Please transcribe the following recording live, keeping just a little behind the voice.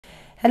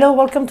Hello,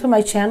 welcome to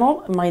my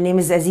channel. My name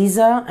is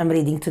Aziza. I'm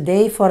reading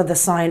today for the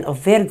sign of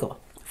Virgo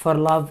for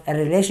love and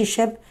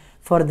relationship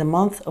for the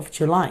month of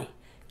July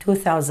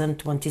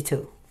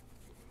 2022.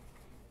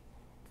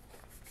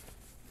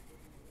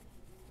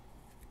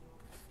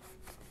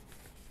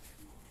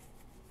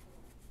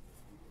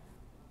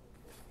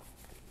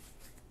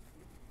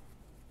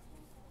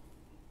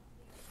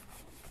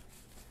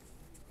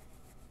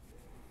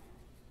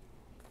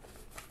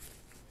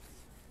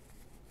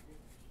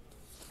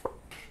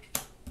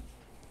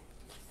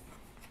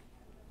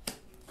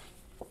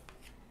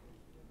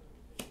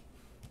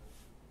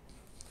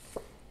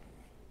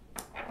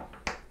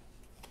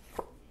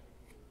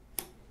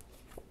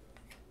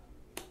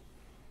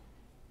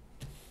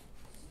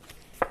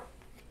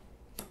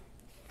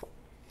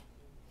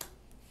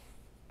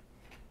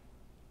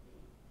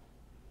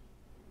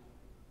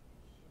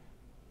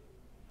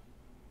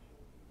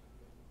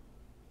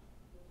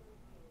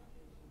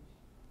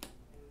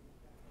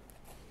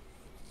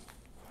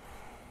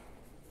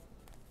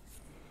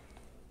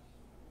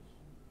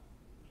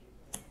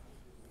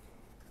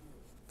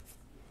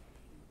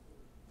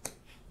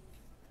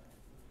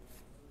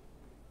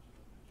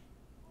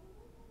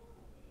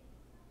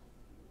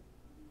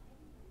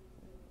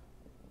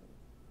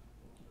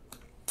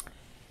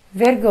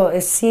 Virgo,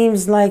 it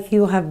seems like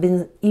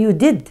you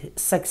did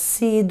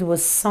succeed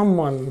with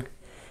someone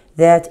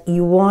that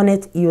you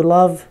wanted, you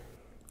love,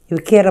 you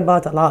care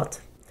about a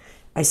lot.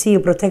 I see you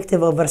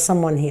protective over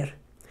someone here.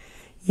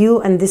 You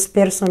and this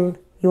person,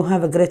 you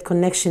have a great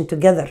connection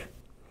together.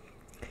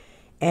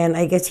 And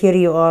I get here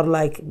you are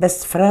like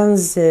best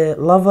friends,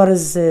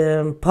 lovers,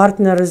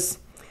 partners,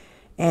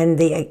 and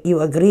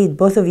you agreed,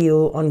 both of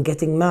you, on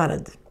getting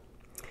married.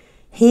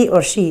 He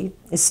or she,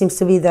 it seems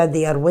to be that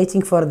they are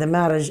waiting for the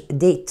marriage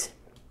date.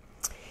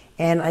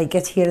 And I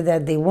get here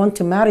that they want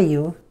to marry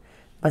you,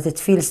 but it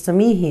feels to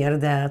me here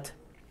that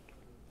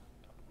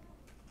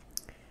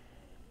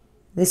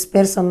this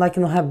person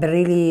have been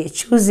really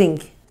choosing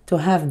to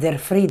have their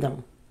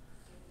freedom.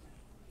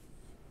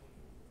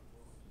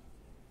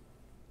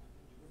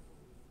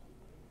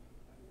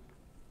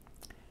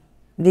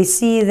 They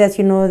see that,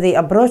 they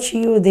approach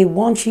you, they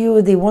want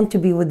to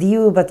be with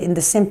you, but in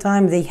the same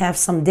time, they have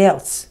some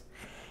doubts.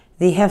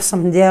 They have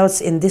some doubts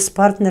in this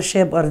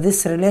partnership or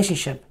this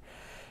relationship,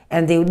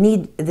 and they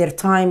need their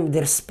time,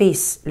 their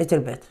space a little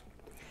bit.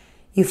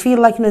 You feel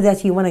like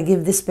that you want to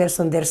give this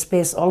person their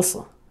space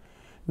also,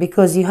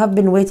 because you have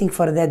been waiting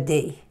for that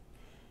day.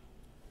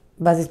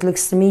 But it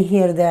looks to me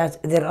here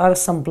that there are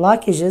some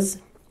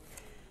blockages,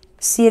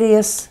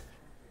 serious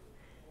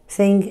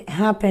thing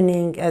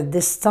happening at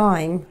this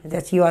time,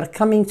 that you are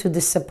coming to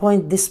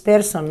disappoint this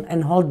person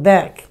and hold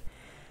back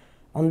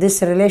on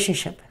this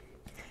relationship.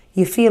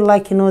 You feel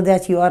like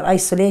that you are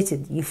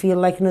isolated. You feel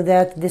like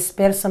that this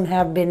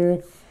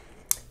person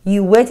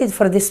you waited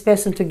for this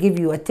person to give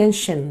you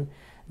attention,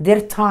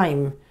 their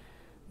time,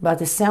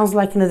 but it sounds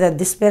like that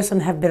this person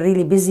have been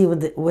really busy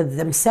with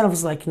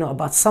themselves,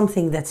 about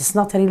something that is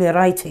not really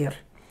right here.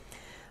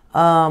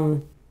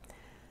 I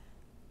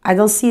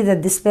don't see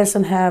that this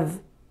person have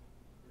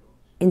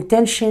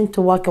intention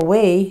to walk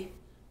away,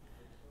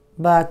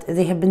 but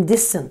they have been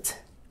distant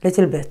a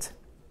little bit.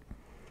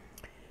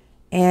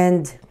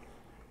 And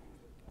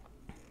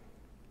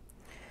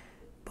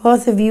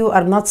both of you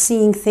are not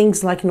seeing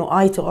things eye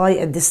to eye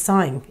at this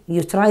time.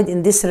 You tried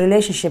in this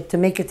relationship to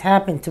make it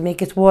happen, to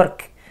make it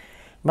work,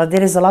 but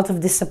there is a lot of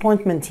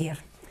disappointment here.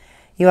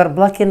 You are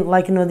blocking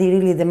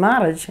the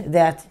marriage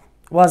that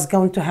was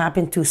going to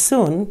happen too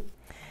soon.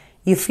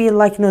 You feel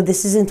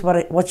this isn't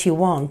what you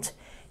want.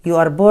 You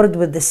are bored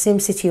with the same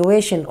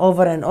situation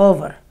over and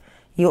over.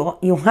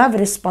 You have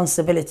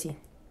responsibility.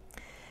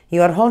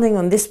 You are holding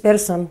on this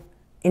person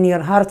in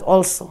your heart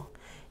also.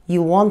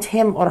 You want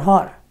him or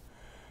her.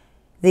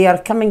 They are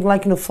coming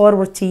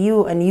forward to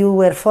you, and you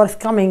were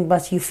forthcoming,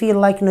 but you feel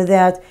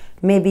that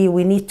maybe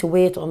we need to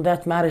wait on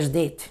that marriage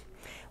date.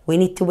 We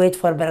need to wait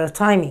for better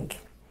timing.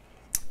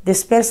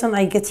 This person,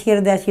 I get here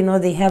that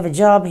they have a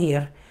job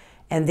here,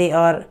 and they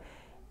are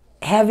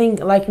having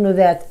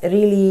that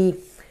really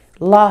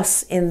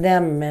loss in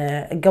them,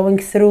 going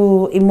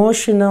through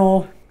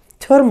emotional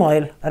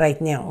turmoil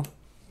right now.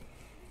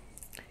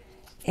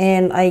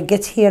 And I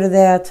get here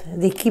that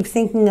they keep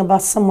thinking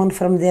about someone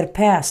from their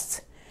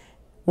past.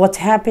 What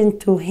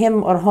happened to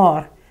him or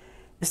her?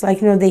 It's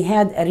they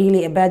had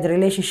a bad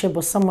relationship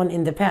with someone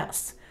in the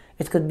past.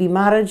 It could be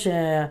marriage,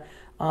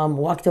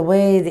 walked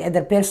away, the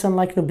other person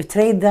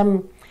betrayed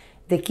them.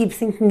 They keep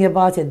thinking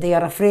about it. They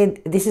are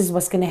afraid this is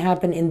what's going to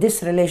happen in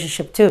this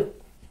relationship too.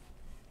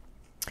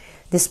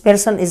 This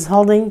person is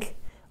holding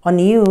on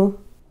you.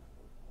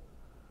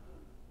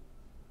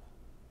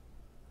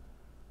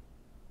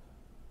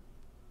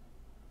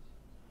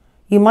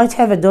 You might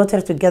have a daughter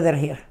together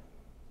here.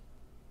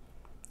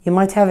 You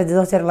might have a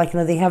daughter,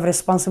 they have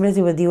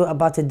responsibility with you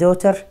about a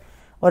daughter,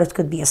 or it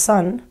could be a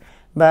son,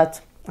 but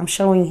I'm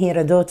showing here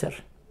a daughter.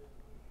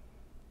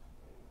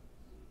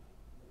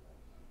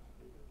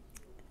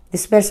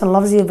 This person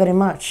loves you very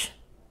much.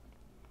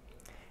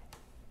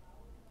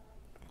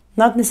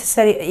 Not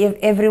necessarily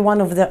every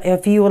one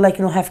of you like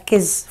have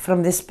kids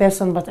from this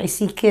person, but I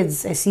see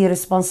kids, I see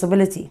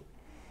responsibility.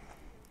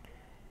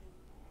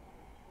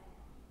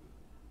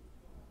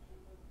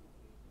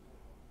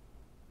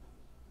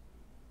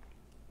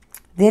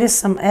 There is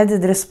some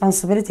added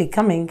responsibility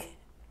coming.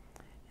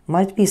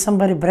 Might be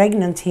somebody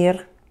pregnant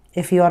here.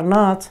 If you are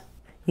not,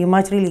 you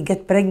might really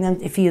get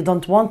pregnant. If you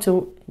don't want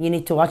to, you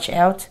need to watch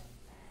out.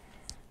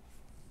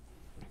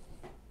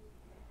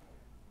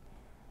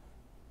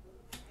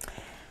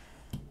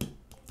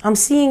 I'm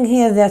seeing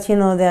here that,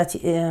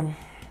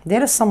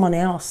 there is someone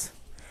else.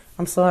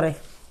 I'm sorry.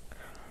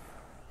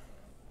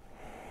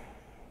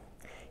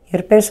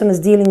 Your person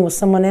is dealing with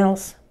someone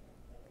else.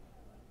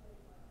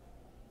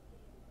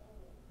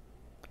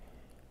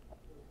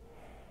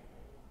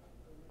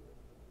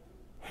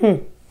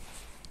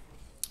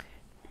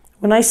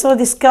 When I saw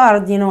this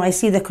card, I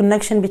see the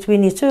connection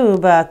between you two,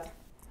 but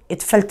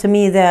it felt to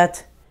me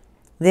that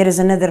there is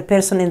another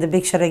person in the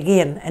picture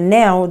again. And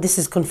now this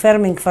is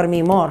confirming for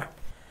me more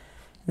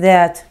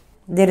that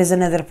there is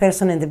another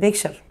person in the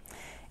picture.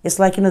 It's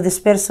like, this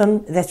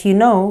person that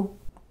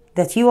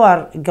that you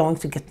are going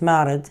to get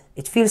married.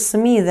 It feels to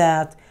me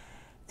that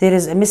there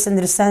is a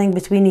misunderstanding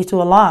between you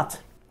two a lot.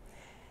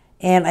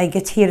 And I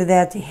get here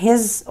that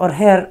his or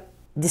her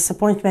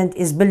disappointment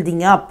is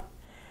building up.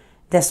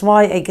 That's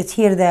why I get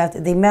here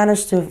that they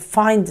managed to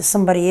find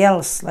somebody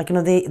else. Like,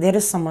 there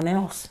is someone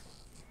else.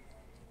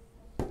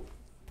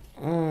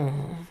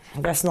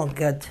 That's not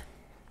good.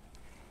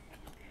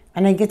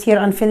 And I get here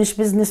unfinished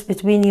business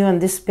between you and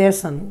this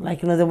person,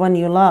 like, the one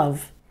you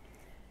love.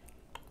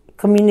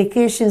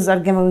 Communications are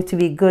going to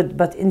be good,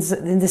 but in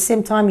the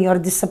same time, you are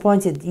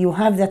disappointed. You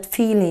have that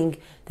feeling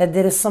that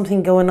there is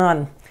something going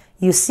on.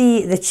 You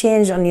see the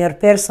change on your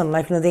person,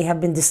 like, they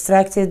have been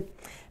distracted,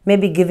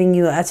 maybe giving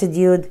you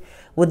attitude,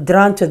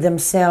 withdrawn to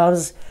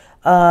themselves,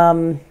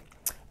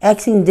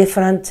 acting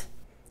different,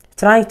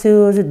 trying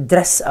to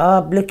dress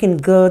up, looking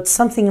good,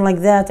 something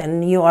like that.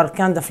 And you are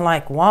kind of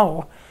like,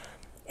 wow,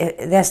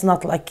 that's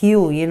not like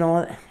you, you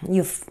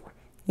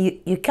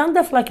kind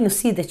of like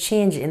see the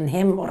change in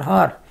him or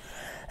her.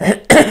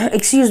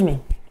 Excuse me.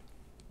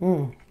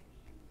 And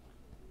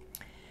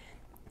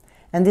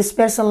this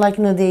person, like,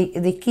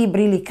 they keep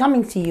really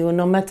coming to you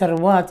no matter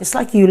what. It's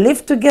like you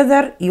live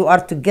together, you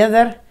are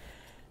together,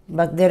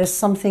 but there is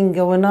something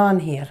going on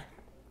here.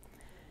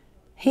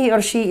 He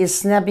or she is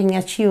snapping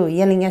at you,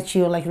 yelling at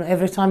you, like,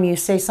 every time you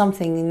say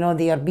something,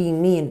 they are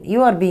being mean.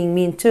 You are being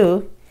mean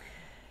too.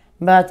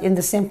 But in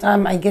the same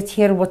time, I get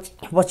here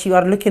what you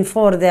are looking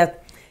for,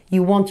 that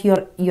you want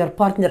your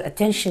partner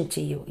attention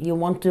to you. You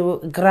want to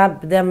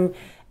grab them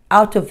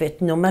out of it,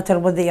 no matter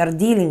what they are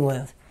dealing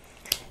with.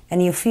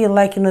 And you feel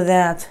like,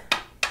 that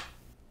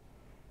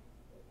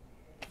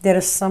there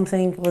is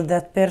something with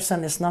that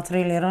person is not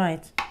really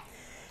right.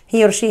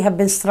 He or she have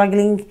been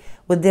struggling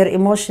with their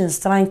emotions,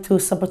 trying to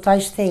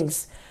sabotage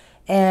things.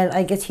 And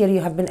I get here you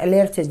have been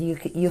alerted.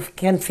 You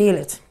can feel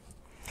it.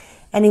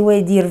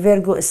 Anyway, dear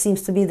Virgo, it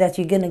seems to be that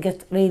you're going to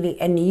get really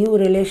a new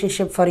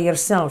relationship for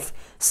yourself.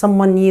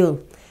 Someone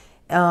new.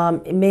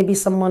 Maybe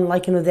someone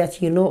like,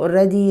 that you know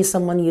already,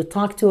 someone you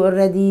talked to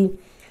already,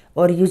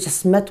 or you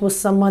just met with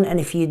someone. And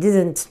if you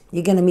didn't,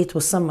 you're going to meet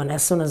with someone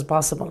as soon as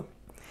possible.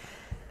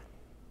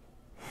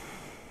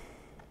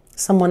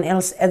 Someone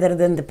else other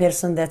than the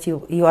person that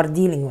you are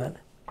dealing with.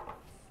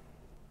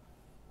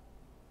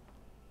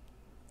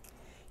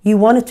 You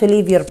wanted to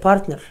leave your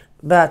partner,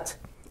 but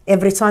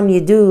every time you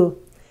do,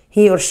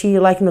 he or she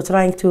like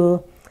trying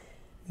to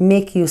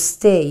make you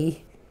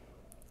stay,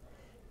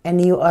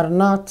 and you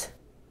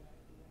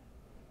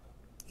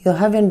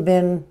haven't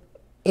been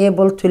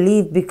able to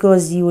leave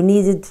because you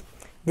needed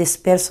this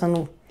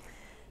person,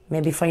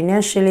 maybe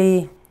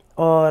financially,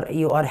 or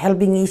you are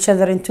helping each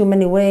other in too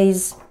many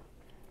ways.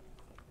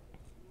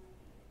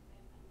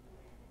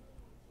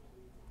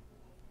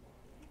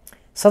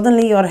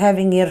 Suddenly you are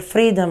having your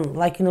freedom,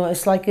 like,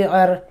 it's like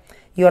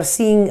you are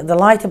seeing the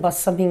light about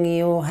something.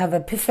 You have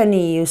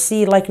epiphany. You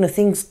see, like,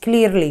 things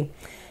clearly.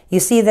 You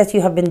see that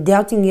you have been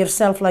doubting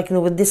yourself, like,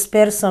 with this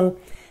person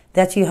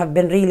that you have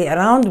been really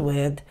around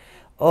with,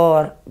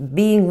 or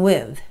being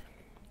with,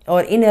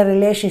 or in a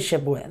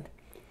relationship with.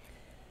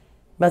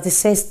 But it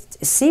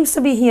seems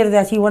to be here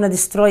that you want to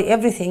destroy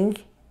everything.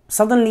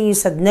 Suddenly you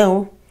said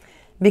no,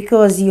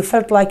 because you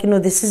felt like,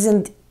 this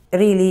isn't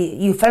really,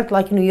 you felt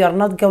like, you are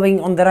not going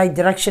on the right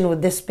direction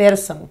with this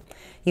person.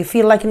 You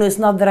feel like, it's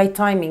not the right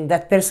timing.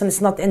 That person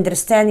is not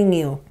understanding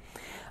you.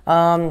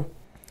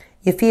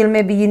 You feel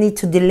maybe you need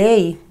to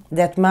delay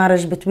that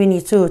marriage between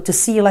you two to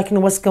see, like,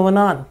 what's going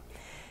on.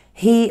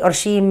 He or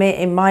she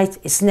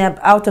might snap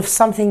out of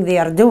something they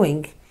are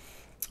doing,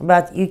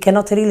 but you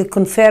cannot really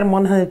confirm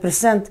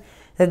 100%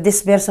 that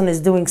this person is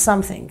doing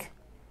something.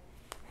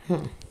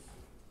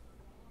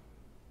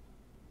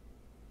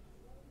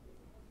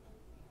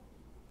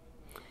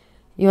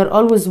 You are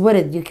always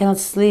worried. You cannot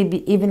sleep.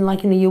 Even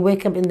like, you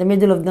wake up in the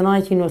middle of the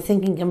night,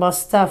 thinking about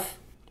stuff.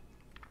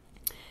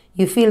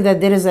 You feel that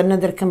there is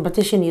another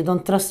competition. You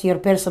don't trust your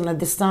person at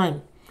this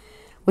time.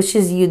 which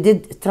is you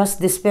did trust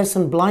this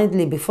person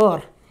blindly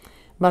before,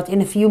 but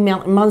in a few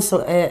months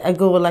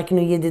ago, like,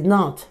 you did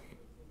not.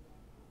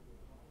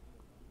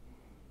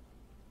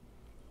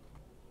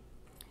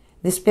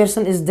 This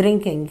person is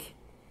drinking.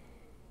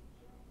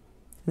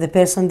 The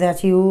person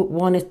that you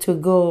wanted to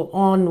go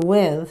on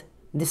with,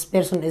 this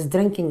person is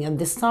drinking at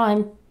this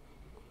time.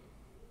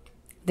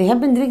 They have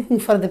been drinking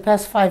for the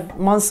past 5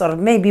 months or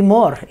maybe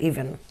more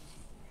even.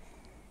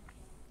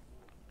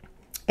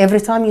 Every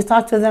time you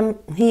talk to them,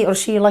 he or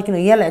she, like,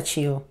 yell at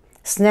you,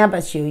 snap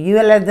at you, you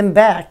yell at them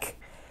back.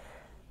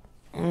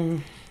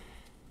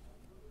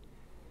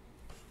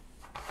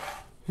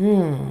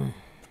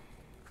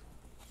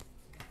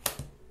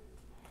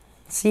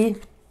 See,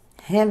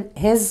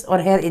 his or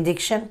her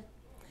addiction,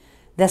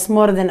 that's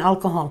more than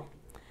alcohol.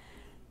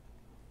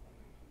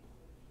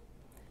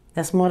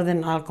 That's more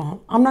than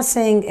alcohol. I'm not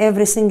saying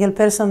every single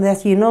person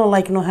that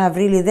like, have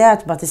really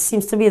that, but it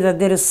seems to be that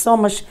there is so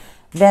much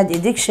bad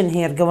addiction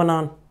here going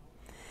on.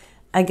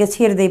 I guess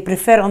here they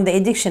prefer on the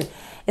addiction.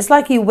 It's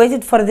like you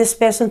waited for this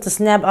person to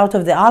snap out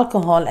of the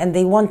alcohol and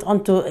they went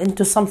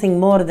into something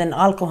more than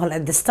alcohol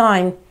at this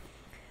time.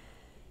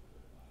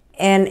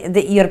 And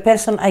your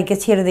person, I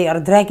get here, they are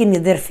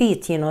dragging their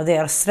feet, they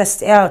are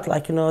stressed out,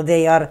 like,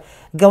 they are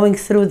going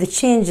through the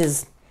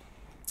changes.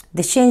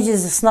 The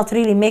changes is not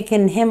really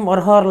making him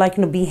or her, like,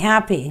 be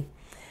happy.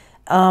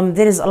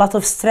 There is a lot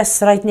of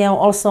stress right now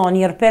also on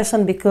your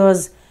person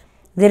because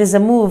there is a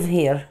move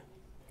here.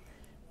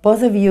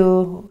 Both of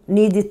you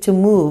needed to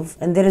move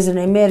and there is an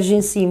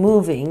emergency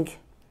moving.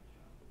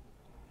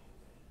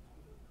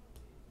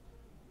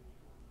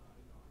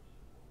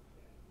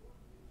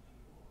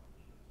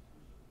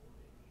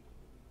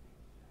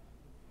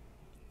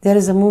 There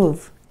is a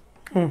move.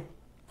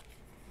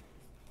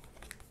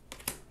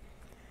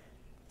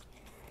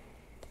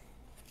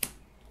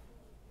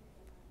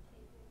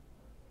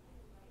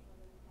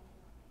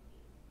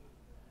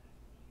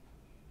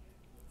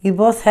 You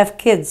both have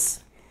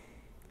kids.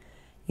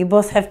 You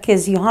both have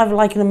kids. You have,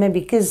 like,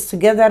 maybe kids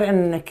together,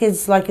 and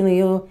kids, like,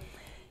 you,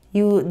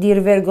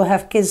 dear Virgo,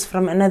 have kids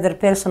from another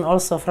person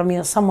also,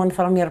 from someone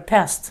from your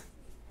past.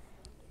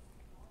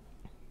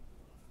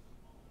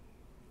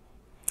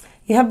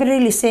 You have been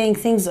really saying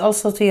things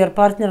also to your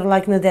partner,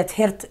 like, that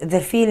hurt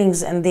their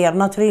feelings, and they are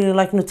not really,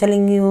 like,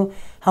 telling you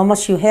how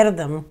much you hurt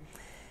them.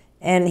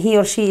 And he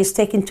or she is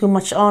taking too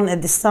much on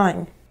at this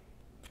time.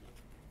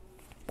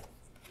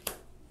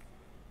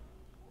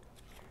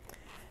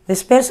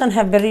 This person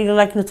have been really,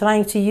 like,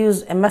 trying to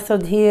use a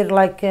method here,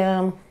 like,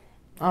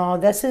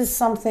 this is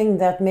something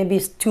that maybe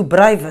is too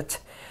private.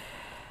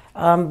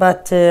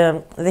 But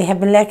they have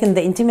been lacking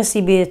the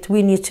intimacy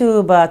between you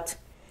two, but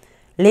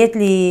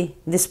lately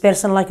this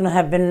person, like,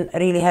 have been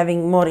really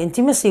having more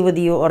intimacy with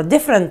you, or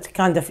different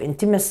kind of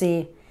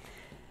intimacy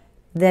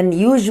than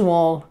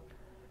usual.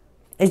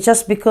 It's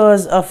just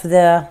because of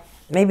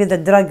maybe the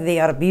drug they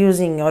are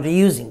abusing or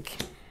using.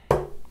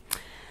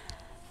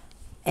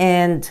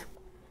 And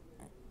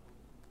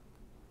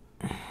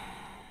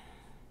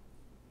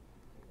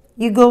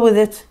you go with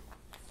it,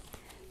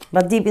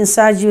 but deep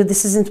inside you,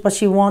 this isn't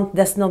what you want.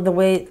 That's not the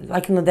way,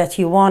 like, that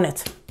you want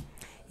it.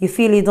 You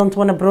feel you don't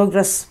want to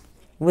progress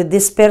with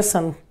this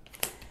person.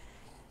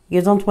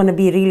 You don't want to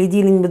be really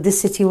dealing with this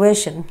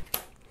situation.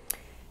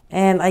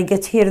 And I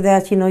get here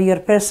that, your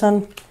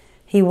person,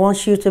 he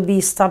wants you to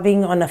be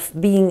stopping on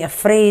being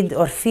afraid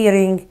or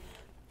fearing.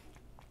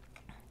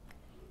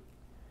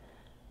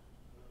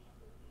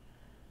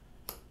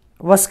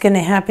 What's going to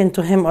happen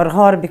to him or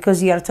her,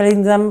 because you are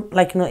telling them,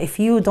 like, if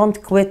you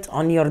don't quit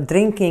on your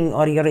drinking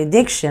or your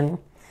addiction,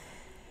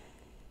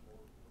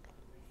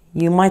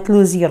 you might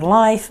lose your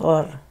life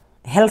or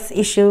health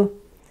issue,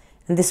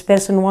 and this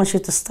person wants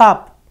you to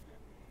stop.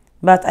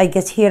 But I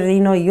get here,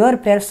 your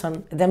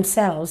person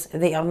themselves,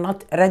 they are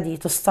not ready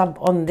to stop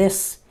on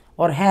this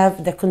or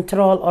have the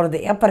control or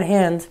the upper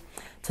hand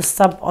to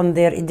stop on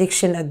their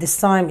addiction at this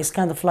time. It's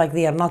kind of like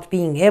they are not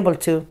being able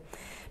to,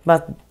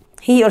 but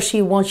he or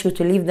she wants you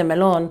to leave them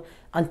alone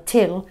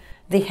until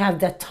they have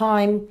that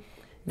time,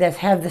 that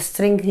have the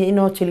strength,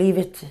 to leave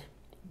it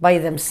by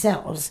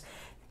themselves.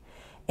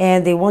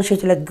 And they want you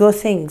to let go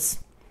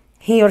things.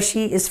 He or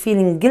she is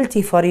feeling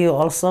guilty for you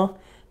also,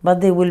 but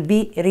they will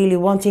be really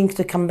wanting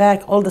to come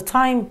back all the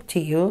time to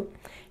you.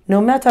 No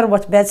matter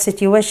what bad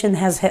situation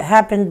has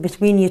happened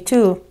between you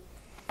two,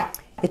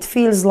 it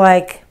feels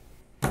like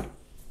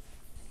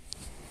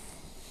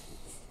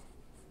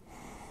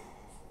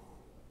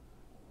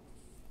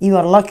you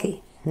are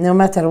lucky, no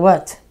matter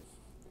what.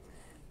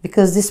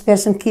 Because this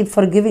person keep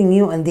forgiving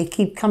you and they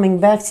keep coming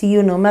back to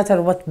you no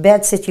matter what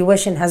bad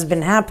situation has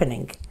been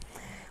happening.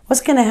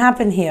 What's going to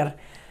happen here?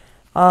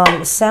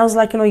 It sounds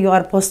like, you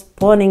are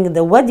postponing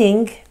the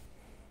wedding.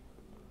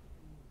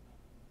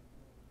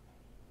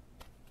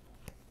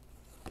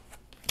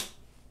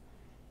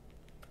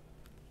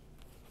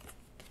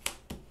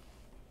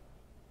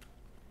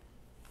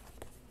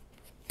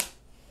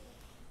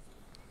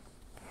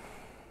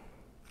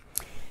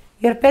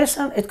 Your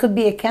person, it could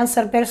be a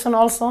Cancer person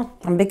also.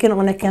 I'm picking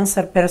on a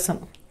Cancer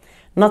person.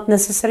 Not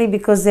necessary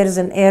because there is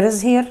an Aries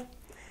here.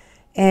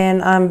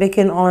 And I'm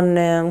picking on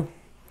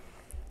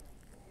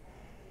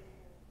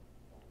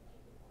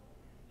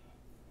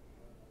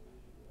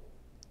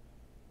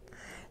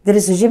there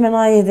is a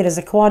Gemini, there is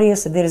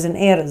Aquarius, there is an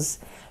Aries,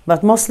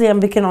 but mostly I'm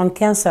picking on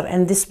Cancer.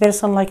 And this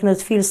person, like,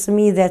 it feels to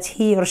me that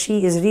he or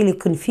she is really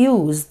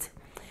confused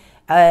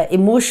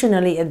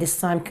emotionally at this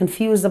time,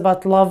 confused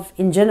about love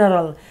in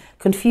general,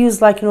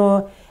 confused, like,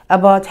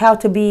 about how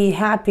to be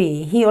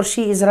happy. He or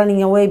she is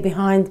running away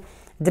behind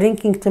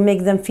drinking to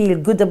make them feel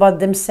good about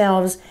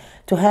themselves,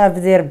 to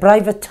have their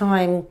private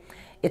time.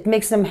 It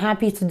makes them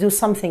happy to do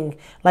something,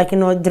 like,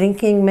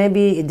 drinking,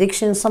 maybe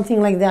addiction,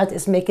 something like that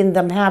is making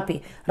them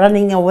happy,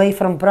 running away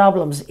from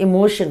problems,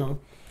 emotional.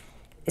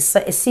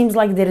 It seems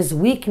like there is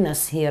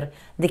weakness here.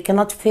 They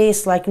cannot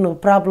face, like,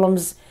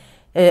 problems,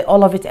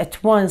 all of it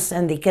at once,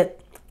 and they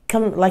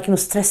come, like,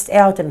 stressed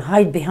out and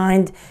hide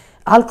behind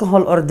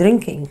alcohol or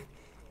drinking,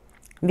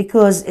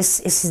 because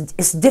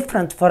it's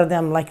different for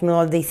them. Like,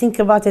 they think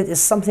about it as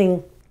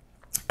something,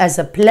 as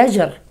a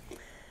pleasure.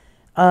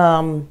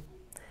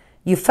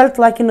 You felt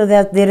like,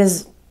 that there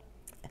is,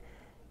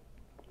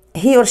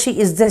 he or she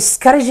is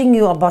discouraging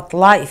you about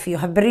life. You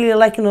have been really,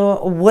 like,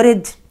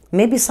 worried,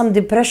 maybe some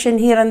depression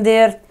here and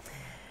there.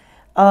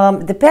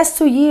 The past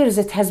 2 years,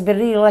 it has been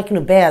really, like,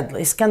 bad.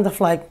 It's kind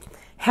of like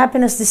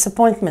happiness,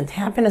 disappointment,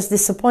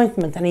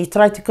 and you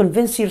try to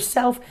convince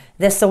yourself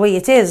that's the way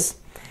it is,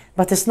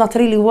 but it's not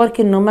really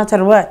working no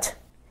matter what.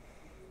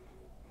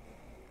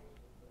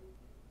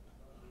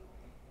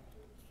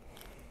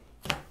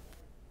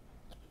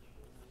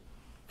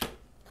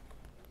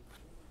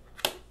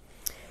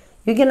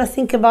 You're gonna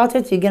think about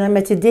it, you're gonna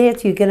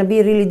meditate, you're gonna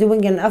be really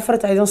doing an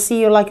effort. I don't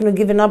see you, like,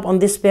 giving up on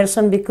this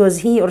person, because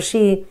he or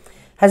she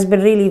has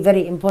been really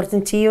very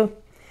important to you,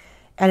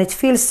 and it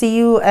feels to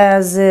you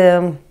as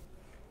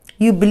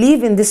you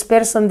believe in this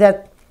person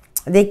that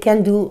they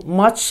can do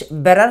much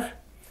better,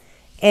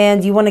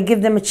 and you want to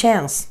give them a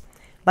chance.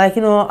 Like,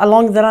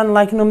 along the run,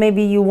 like,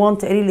 maybe you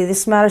want really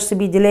this marriage to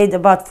be delayed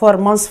about 4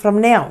 months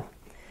from now.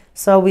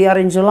 So we are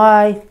in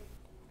July,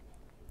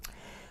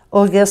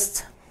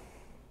 August,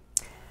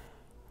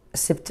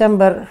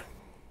 September,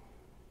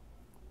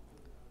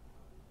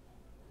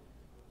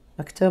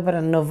 October,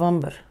 and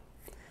November.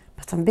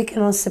 But I'm picking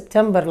on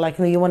September, like,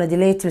 you want to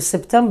delay till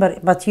September,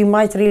 but you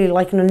might really,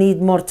 like,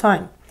 need more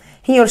time.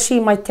 He or she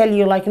might tell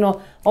you, like,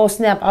 oh,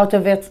 snap out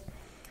of it.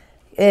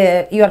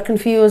 You are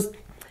confused.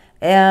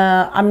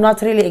 I'm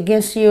not really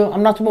against you.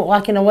 I'm not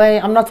walking away.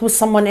 I'm not with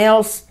someone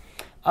else.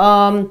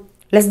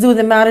 Let's do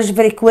the marriage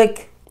very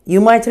quick.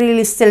 You might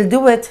really still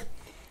do it,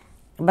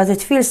 but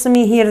it feels to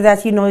me here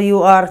that,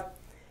 you are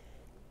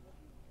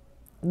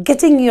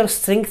getting your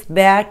strength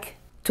back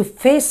to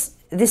face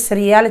this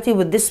reality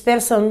with this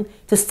person,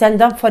 to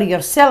stand up for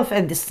yourself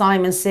at this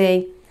time and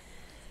say,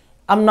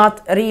 I'm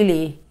not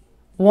really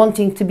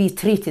wanting to be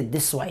treated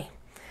this way.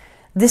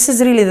 This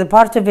is really the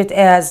part of it,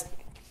 as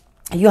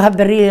you have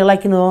been really,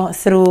 like,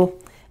 through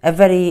a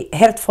very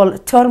hurtful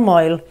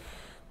turmoil,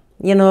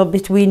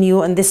 between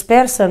you and this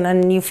person,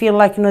 and you feel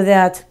like,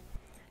 that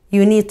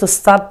you need to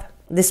stop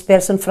this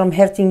person from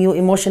hurting you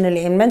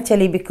emotionally and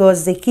mentally,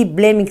 because they keep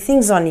blaming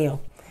things on you.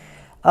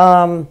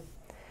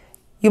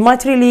 You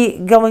might really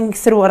going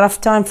through a rough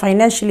time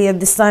financially at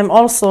this time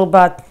also,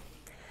 but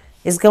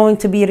it's going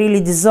to be really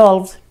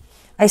dissolved.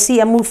 I see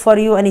a move for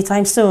you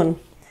anytime soon.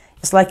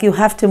 It's like you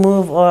have to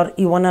move, or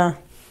you want to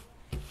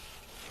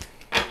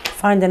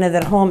find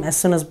another home as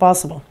soon as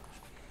possible.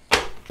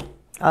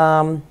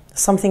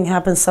 Something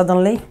happens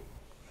suddenly.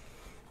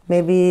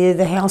 Maybe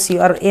the house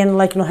you are in,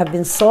 like, have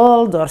been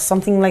sold or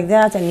something like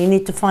that, and you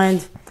need to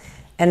find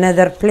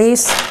another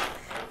place.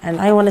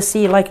 And I want to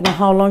see, like,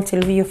 how long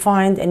till you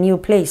find a new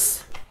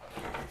place.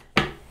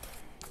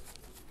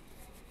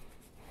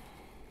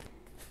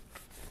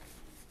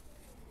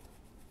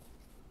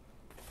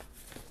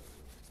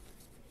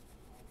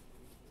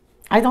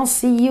 I don't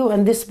see you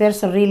and this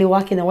person really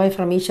walking away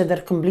from each other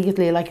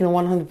completely, like,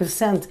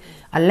 100%,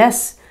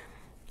 unless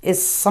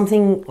it's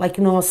something like,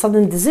 a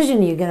sudden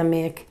decision you're gonna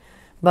make.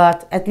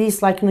 But at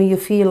least, like, you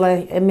feel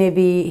like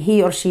maybe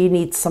he or she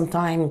needs some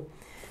time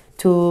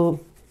to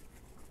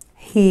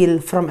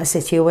heal from a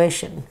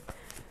situation.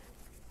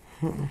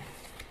 And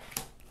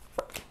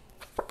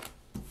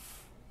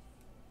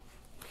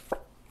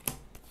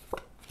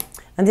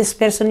this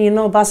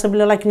person,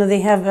 possibly, like, they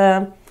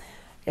have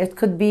it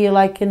could be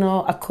like,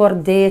 a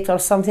court date or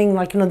something,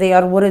 like, they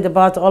are worried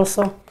about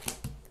also.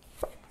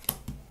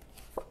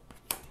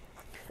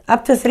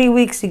 Up to 3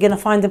 weeks, you're gonna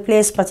find a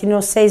place, but,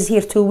 says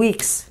here 2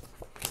 weeks.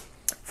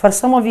 For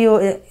some of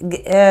you,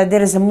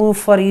 there is a move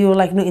for you,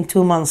 like, in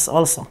 2 months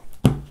also.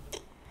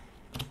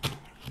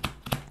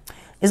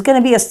 It's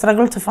gonna be a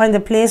struggle to find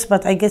a place,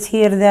 but I get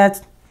here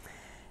that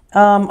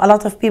a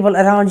lot of people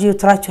around you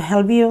try to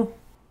help you.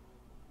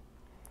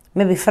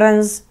 Maybe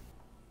friends,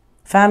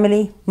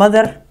 family,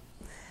 mother.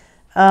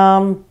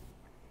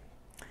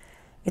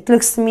 It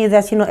looks to me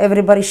that,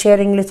 everybody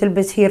sharing a little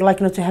bit here, like,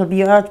 to help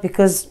you out,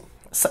 because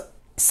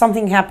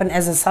something happened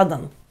as a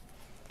sudden.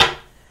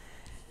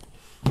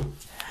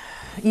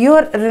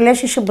 Your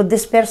relationship with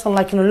this person,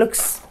 like,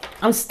 looks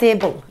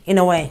unstable in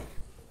a way.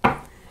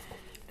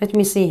 Let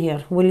me see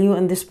here. Will you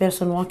and this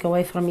person walk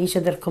away from each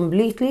other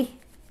completely?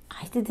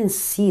 I didn't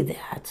see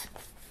that.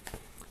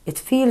 It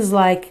feels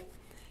like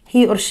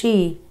he or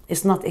she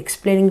is not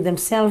explaining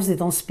themselves. They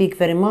don't speak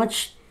very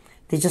much.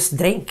 They just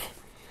drink.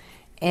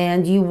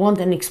 And you want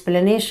an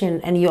explanation,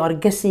 and you are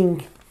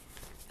guessing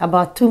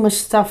about too much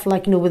stuff,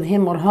 like, with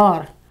him or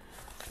her.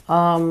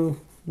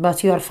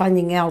 But you are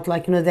finding out,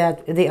 like,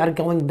 that they are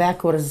going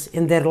backwards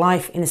in their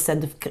life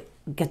instead of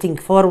getting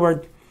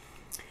forward.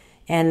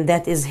 And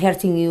that is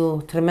hurting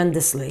you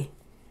tremendously.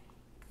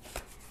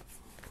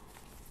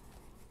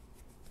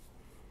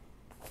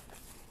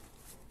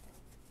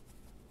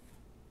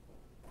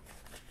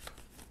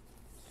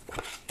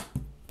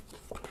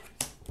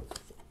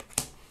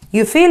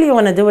 You feel you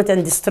want to do it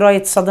and destroy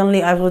it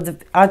suddenly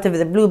out of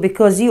the blue,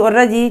 because you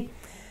already,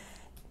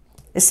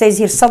 it says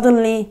here,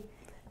 suddenly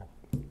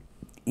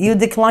you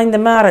decline the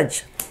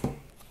marriage.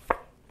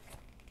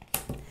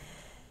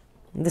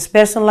 This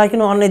person, like,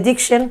 on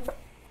addiction,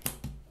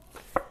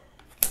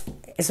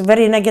 it's a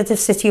very negative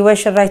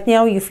situation right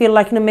now. You feel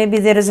like, maybe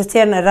there is a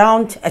turn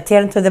around, a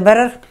turn to the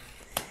better.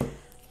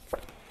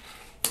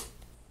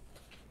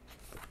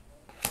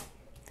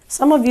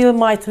 Some of you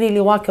might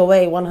really walk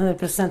away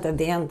 100% at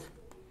the end,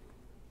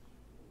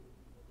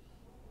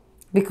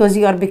 because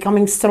you are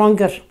becoming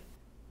stronger.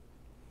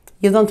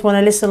 You don't want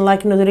to listen,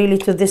 like, really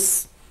to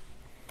this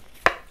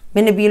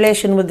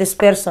manipulation with this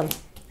person.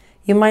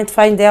 You might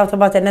find out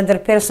about another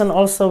person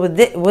also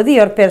with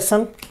your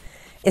person.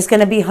 It's going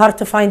to be hard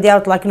to find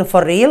out, like,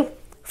 for real,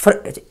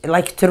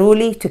 like,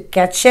 truly to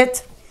catch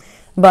it,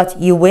 but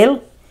you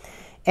will.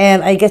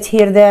 And I get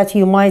here that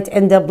you might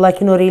end up,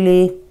 like,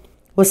 really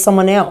with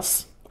someone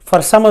else.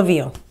 For some of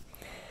you,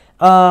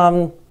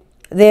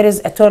 there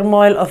is a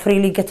turmoil of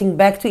really getting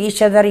back to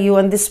each other, you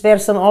and this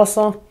person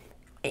also,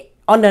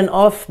 on and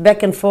off,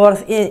 back and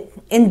forth,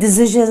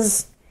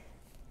 indecisions.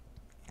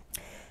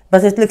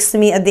 But it looks to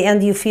me at the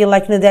end you feel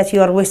like that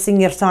you are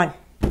wasting your time,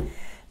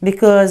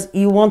 because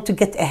you want to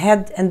get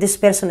ahead and this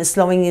person is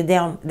slowing you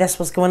down. That's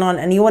what's going on.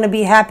 And you want to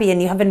be happy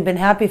and you haven't been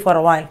happy for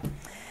a while.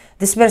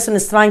 This person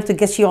is trying to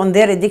get you on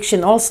their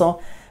addiction also,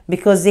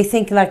 because they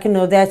think, like,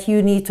 that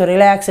you need to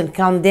relax and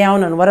calm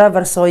down and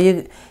whatever. So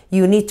you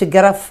need to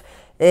get off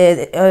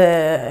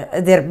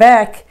their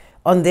back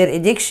on their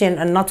addiction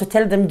and not to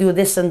tell them do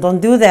this and don't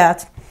do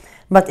that.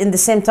 But in the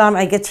same time,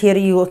 I get here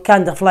you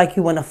kind of like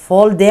you want to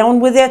fall down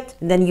with it,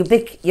 then you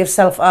pick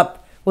yourself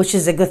up, which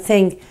is a good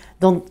thing.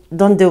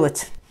 Don't do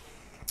it,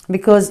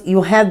 because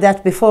you had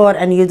that before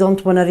and you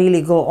don't want to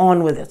really go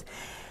on with it.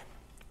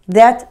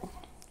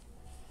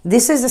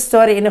 This is a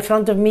story in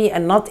front of me,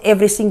 and not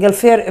every single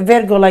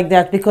Virgo like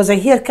that, because I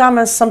hear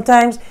comments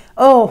sometimes,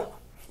 oh,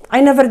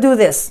 I never do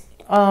this.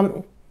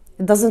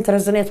 It doesn't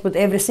resonate with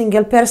every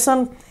single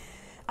person.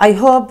 I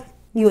hope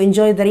you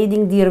enjoyed the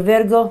reading, dear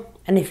Virgo,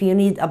 and if you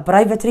need a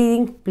private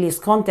reading, please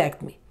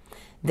contact me.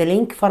 The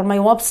link for my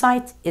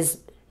website is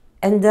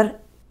under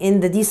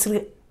this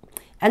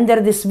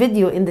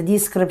video in the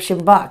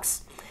description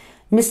box,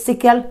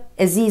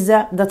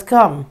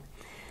 mysticalaziza.com.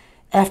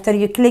 After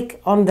you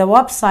click on the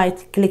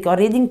website, click on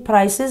reading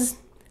prices,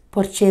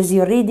 purchase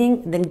your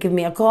reading, then give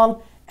me a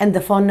call, and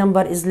the phone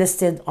number is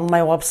listed on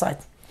my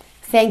website.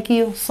 Thank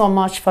you so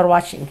much for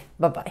watching.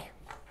 Bye-bye.